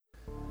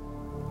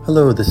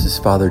Hello, this is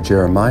Father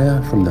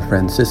Jeremiah from the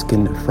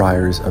Franciscan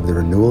Friars of the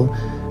Renewal,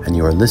 and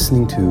you are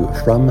listening to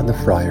From the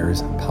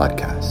Friars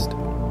podcast.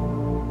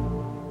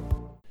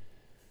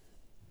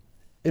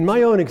 In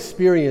my own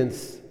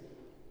experience,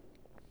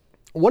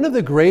 one of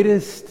the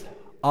greatest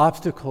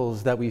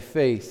obstacles that we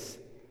face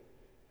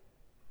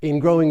in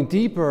growing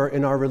deeper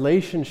in our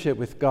relationship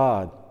with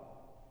God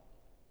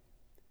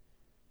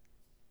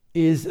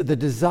is the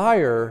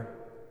desire,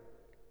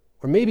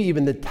 or maybe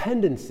even the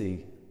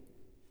tendency,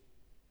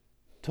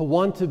 to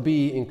want to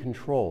be in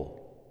control.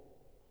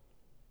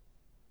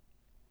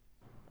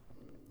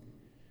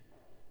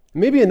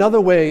 Maybe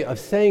another way of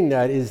saying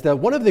that is that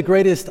one of the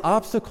greatest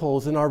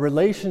obstacles in our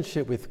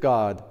relationship with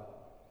God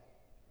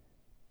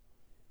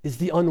is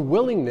the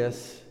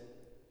unwillingness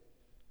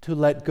to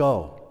let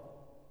go.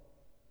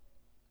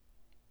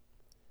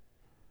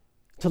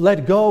 To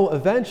let go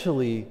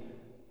eventually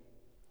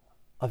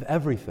of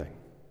everything.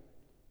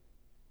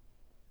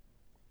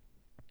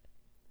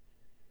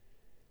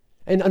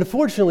 And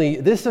unfortunately,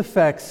 this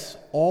affects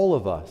all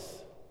of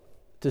us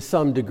to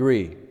some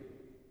degree.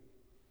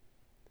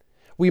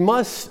 We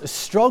must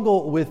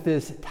struggle with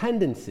this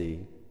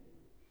tendency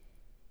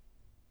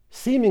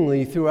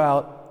seemingly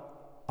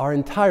throughout our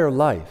entire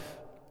life.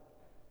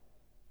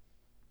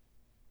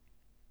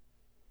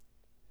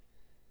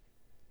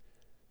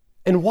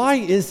 And why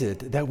is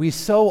it that we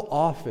so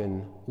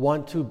often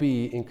want to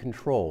be in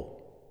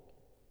control?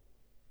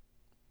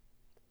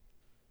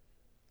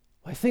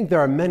 I think there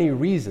are many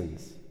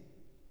reasons.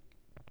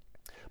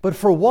 But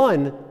for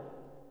one,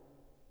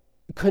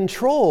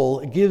 control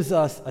gives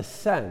us a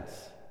sense,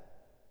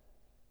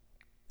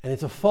 and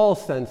it's a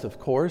false sense, of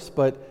course,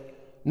 but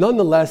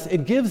nonetheless,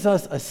 it gives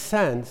us a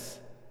sense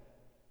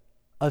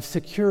of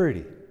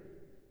security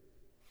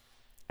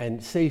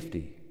and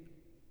safety.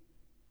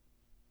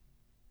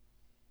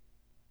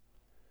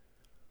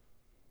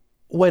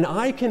 When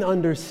I can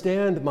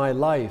understand my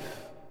life,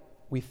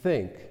 we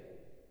think,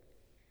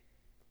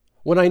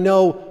 when I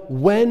know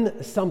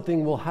when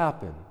something will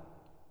happen,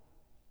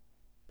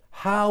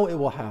 how it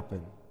will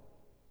happen,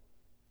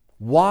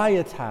 why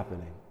it's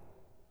happening,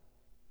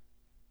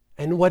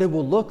 and what it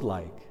will look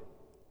like,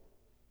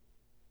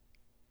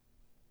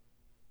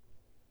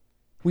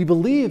 we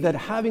believe that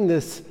having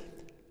this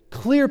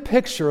clear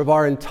picture of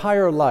our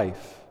entire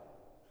life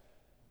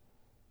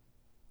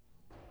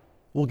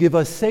will give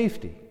us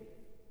safety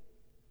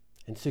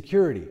and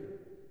security.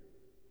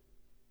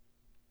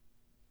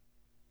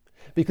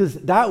 Because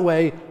that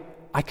way,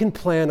 I can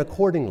plan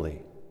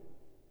accordingly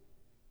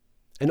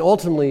and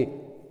ultimately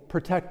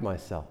protect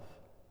myself.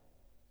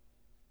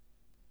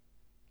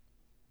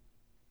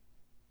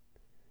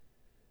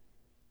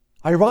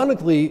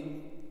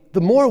 Ironically, the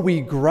more we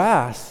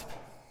grasp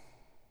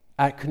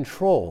at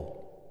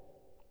control,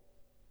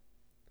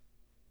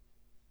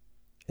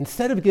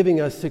 instead of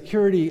giving us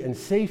security and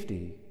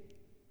safety,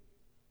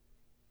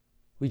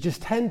 we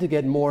just tend to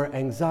get more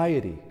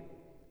anxiety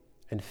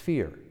and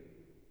fear.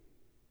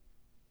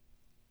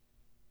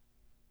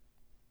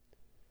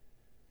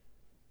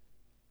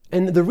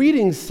 And the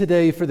readings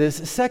today for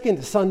this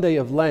second Sunday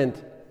of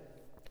Lent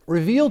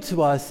reveal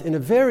to us in a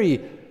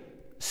very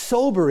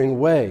sobering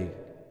way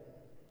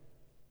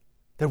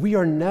that we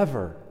are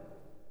never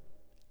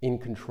in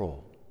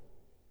control,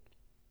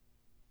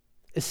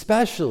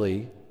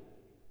 especially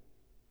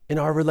in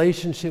our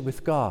relationship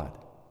with God.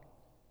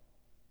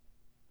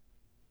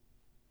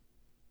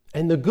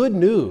 And the good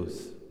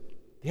news,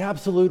 the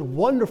absolute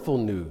wonderful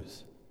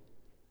news,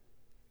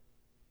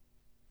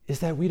 is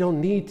that we don't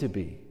need to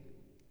be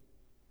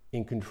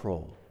in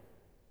control.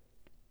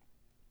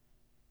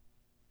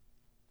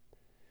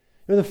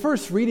 In the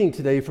first reading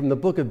today from the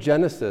book of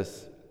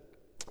Genesis,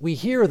 we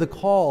hear the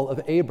call of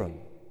Abram.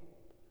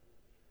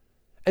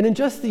 And in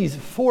just these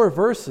 4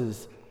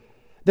 verses,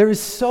 there is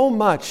so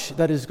much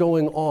that is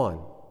going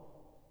on.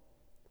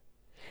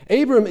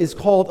 Abram is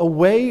called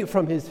away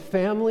from his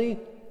family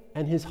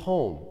and his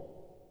home.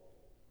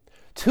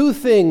 2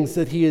 things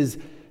that he is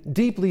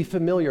deeply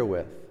familiar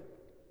with.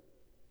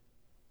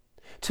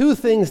 2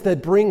 things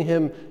that bring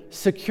him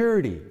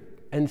security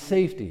and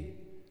safety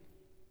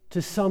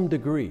to some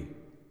degree.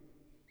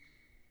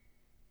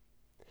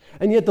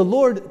 And yet the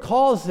Lord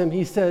calls him,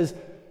 he says,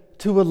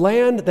 to a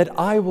land that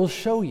I will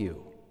show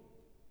you.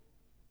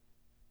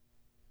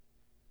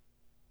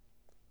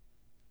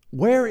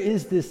 Where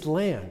is this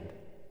land?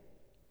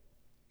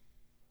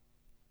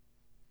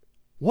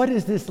 What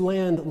is this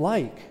land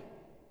like?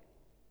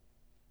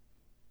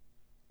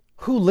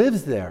 Who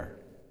lives there?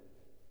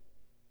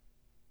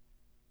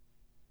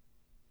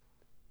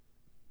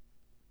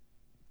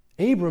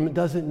 Abram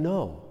doesn't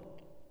know.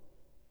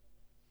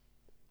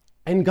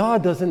 And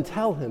God doesn't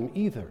tell him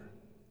either.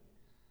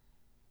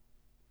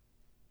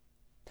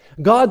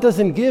 God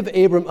doesn't give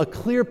Abram a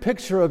clear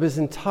picture of his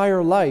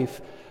entire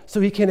life so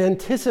he can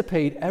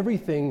anticipate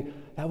everything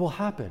that will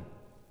happen.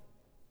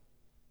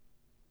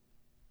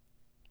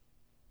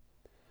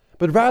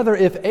 But rather,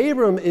 if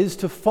Abram is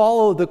to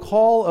follow the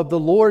call of the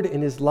Lord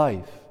in his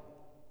life,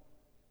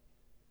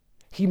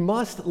 he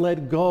must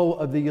let go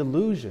of the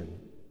illusion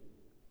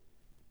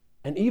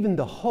and even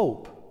the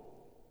hope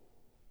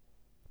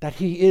that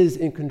he is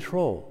in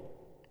control.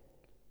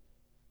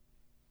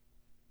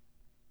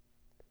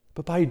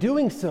 But by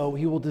doing so,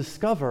 he will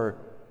discover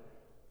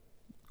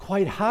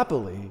quite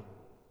happily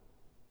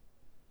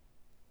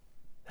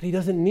that he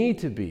doesn't need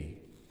to be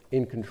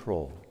in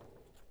control.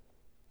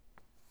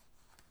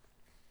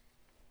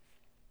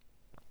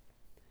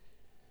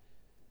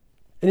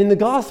 And in the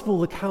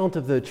gospel account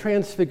of the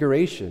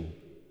Transfiguration,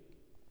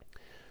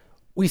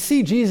 we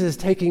see Jesus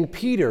taking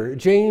Peter,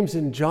 James,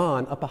 and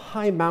John up a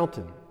high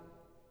mountain.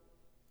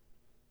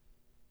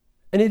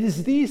 And it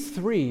is these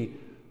three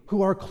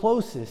who are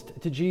closest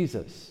to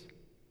Jesus.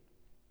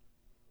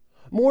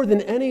 More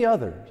than any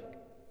other,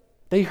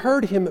 they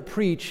heard him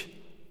preach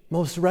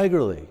most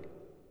regularly.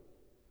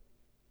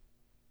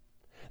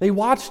 They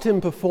watched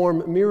him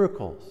perform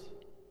miracles.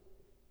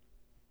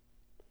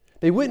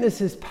 They witnessed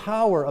his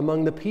power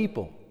among the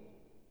people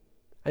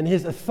and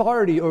his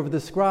authority over the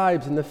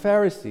scribes and the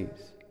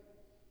Pharisees.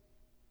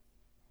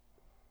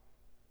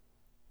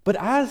 But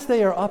as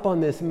they are up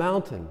on this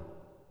mountain,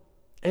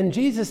 and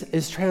Jesus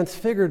is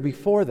transfigured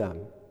before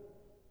them,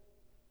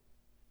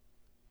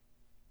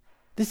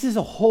 this is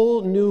a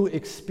whole new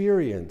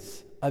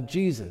experience of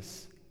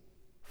Jesus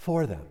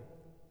for them,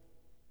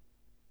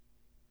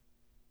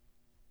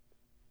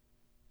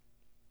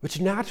 which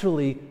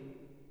naturally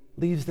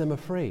leaves them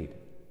afraid,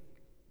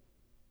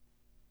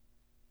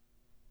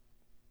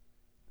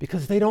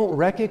 because they don't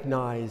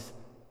recognize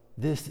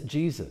this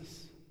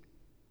Jesus.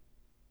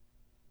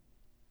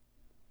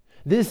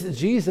 This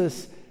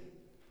Jesus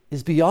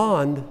is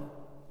beyond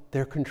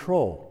their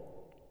control.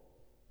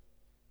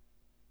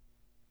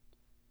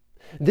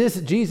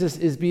 This Jesus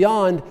is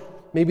beyond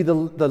maybe the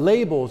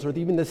labels or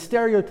even the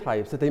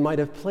stereotypes that they might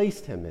have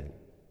placed him in.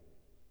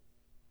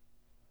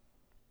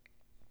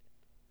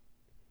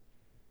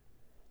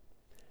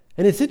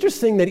 And it's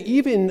interesting that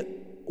even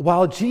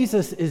while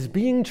Jesus is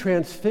being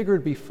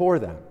transfigured before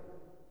them,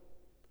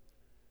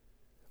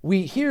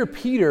 we hear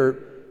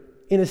Peter,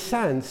 in a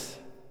sense,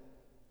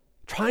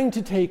 trying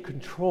to take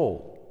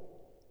control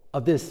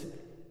of this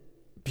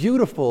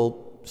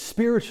beautiful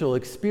spiritual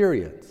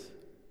experience.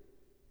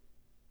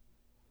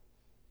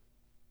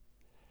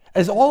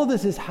 As all of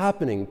this is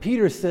happening,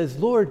 Peter says,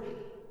 "Lord,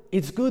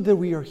 it's good that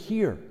we are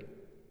here.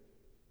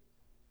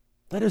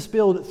 Let us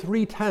build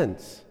 3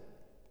 tents,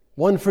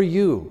 one for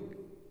you,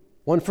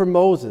 one for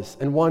Moses,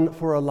 and one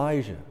for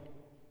Elijah."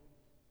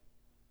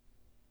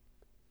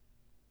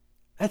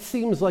 That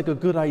seems like a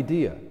good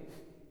idea.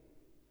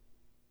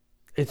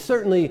 It's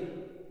certainly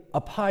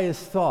a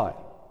pious thought,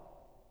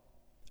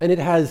 and it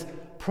has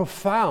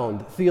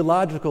profound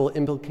theological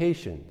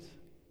implications.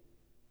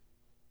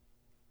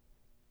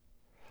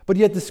 But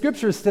yet the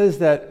scripture says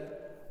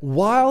that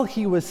while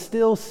he was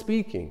still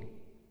speaking,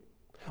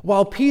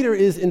 while Peter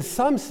is in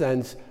some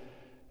sense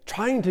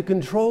trying to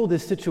control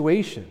this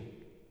situation,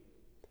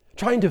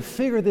 trying to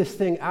figure this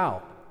thing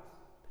out,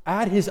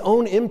 add his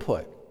own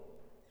input,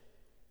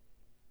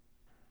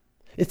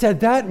 it's at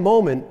that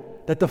moment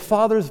that the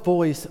Father's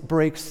voice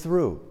breaks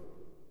through.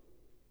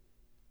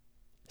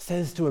 It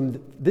says to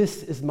him,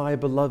 "This is my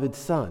beloved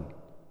Son.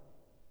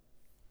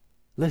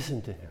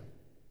 Listen to him."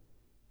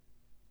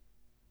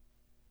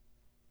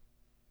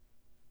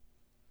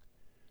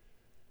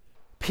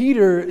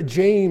 Peter,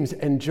 James,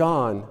 and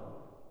John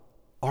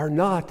are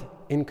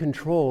not in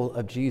control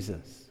of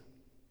Jesus,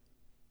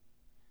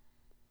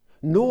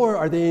 nor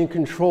are they in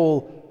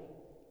control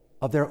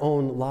of their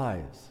own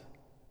lives.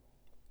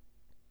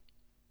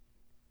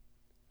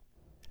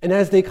 And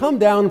as they come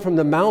down from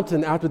the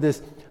mountain after this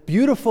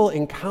beautiful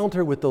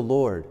encounter with the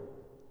Lord,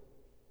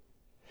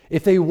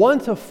 if they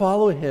want to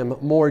follow him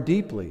more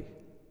deeply,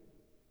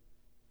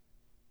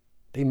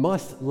 they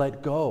must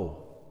let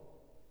go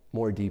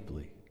more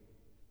deeply.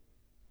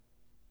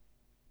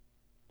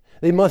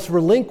 They must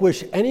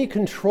relinquish any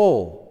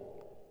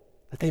control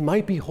that they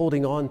might be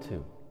holding on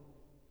to,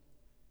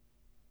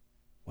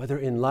 whether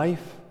in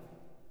life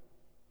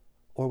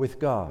or with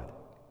God.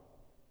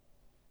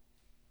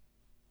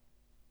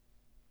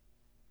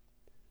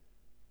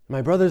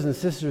 My brothers and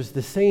sisters,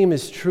 the same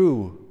is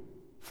true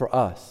for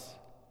us.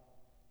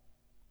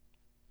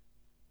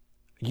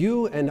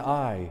 You and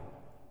I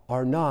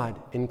are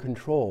not in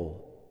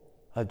control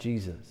of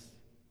Jesus,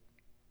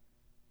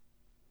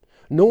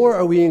 nor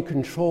are we in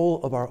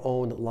control of our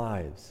own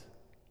lives.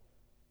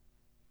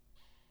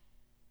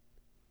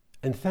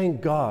 And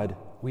thank God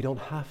we don't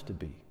have to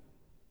be.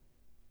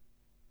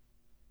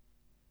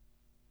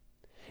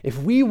 If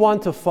we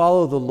want to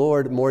follow the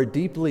Lord more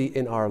deeply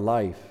in our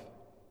life,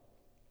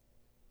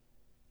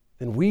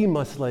 then we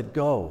must let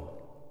go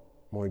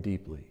more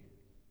deeply.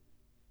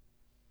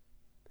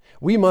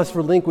 We must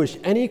relinquish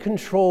any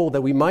control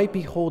that we might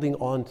be holding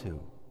on to,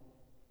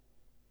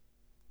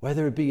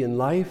 whether it be in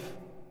life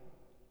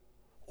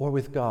or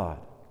with God.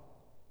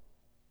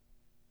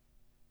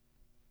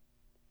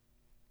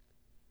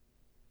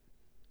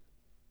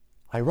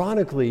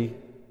 Ironically,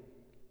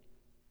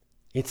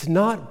 it's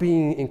not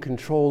being in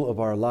control of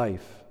our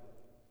life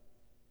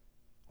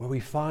where we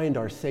find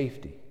our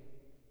safety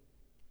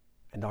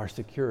and and our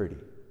security.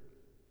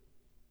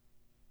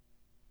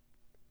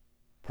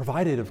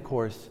 Provided, of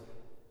course,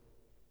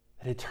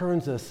 that it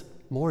turns us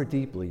more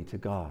deeply to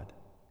God,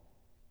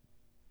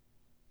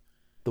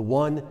 the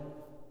one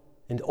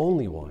and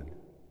only one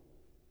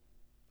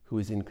who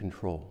is in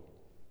control.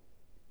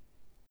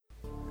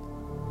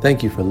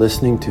 Thank you for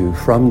listening to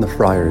From the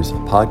Friars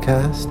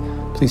podcast.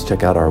 Please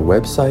check out our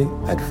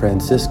website at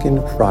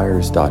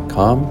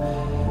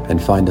franciscanfriars.com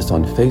and find us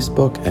on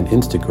Facebook and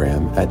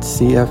Instagram at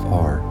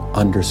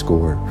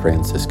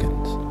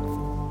CFR_Franciscans.